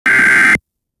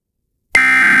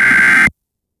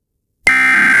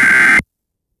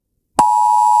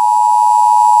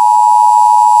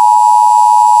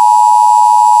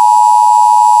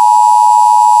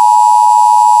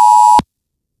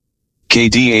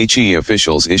KDHE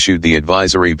officials issued the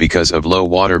advisory because of low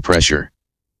water pressure.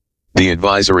 The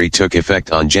advisory took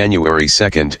effect on January 2,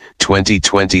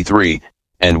 2023,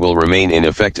 and will remain in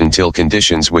effect until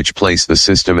conditions which place the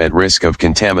system at risk of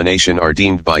contamination are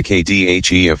deemed by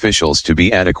KDHE officials to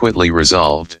be adequately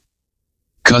resolved.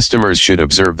 Customers should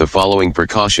observe the following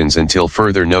precautions until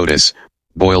further notice: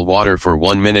 boil water for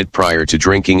 1 minute prior to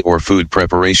drinking or food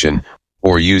preparation,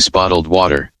 or use bottled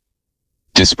water.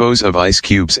 Dispose of ice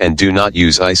cubes and do not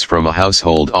use ice from a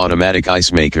household automatic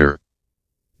ice maker.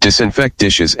 Disinfect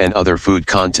dishes and other food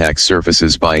contact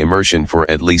surfaces by immersion for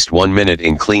at least 1 minute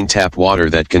in clean tap water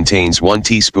that contains 1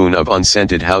 teaspoon of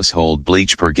unscented household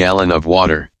bleach per gallon of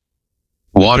water.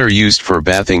 Water used for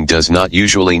bathing does not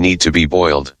usually need to be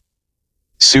boiled.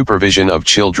 Supervision of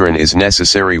children is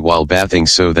necessary while bathing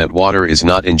so that water is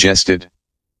not ingested.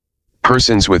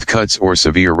 Persons with cuts or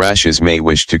severe rashes may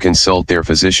wish to consult their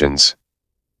physicians.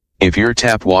 If your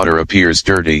tap water appears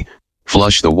dirty,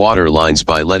 flush the water lines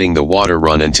by letting the water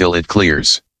run until it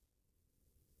clears.